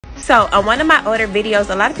So on one of my older videos,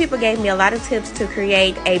 a lot of people gave me a lot of tips to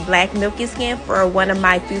create a black milky skin for one of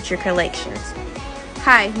my future collections.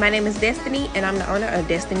 Hi, my name is Destiny and I'm the owner of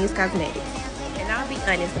Destiny's Cosmetics. And I'll be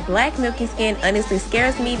honest, black milky skin honestly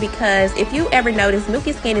scares me because if you ever notice,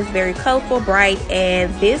 milky skin is very colorful, bright,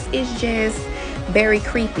 and this is just very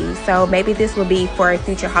creepy. So maybe this will be for a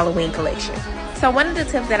future Halloween collection. So one of the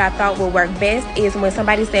tips that I thought would work best is when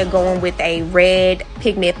somebody said going with a red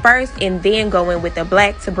pigment first and then going with the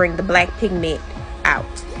black to bring the black pigment out.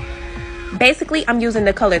 Basically, I'm using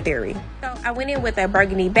the color theory. So I went in with a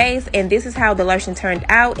burgundy base and this is how the lotion turned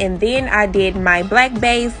out. And then I did my black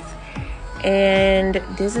base and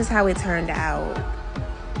this is how it turned out.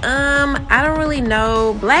 I don't really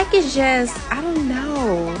know. Black is just, I don't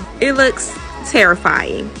know. It looks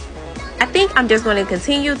terrifying. I think I'm just going to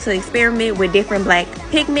continue to experiment with different black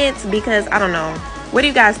pigments because I don't know. What do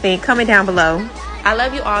you guys think? Comment down below. I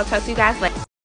love you all. Talk to you guys later.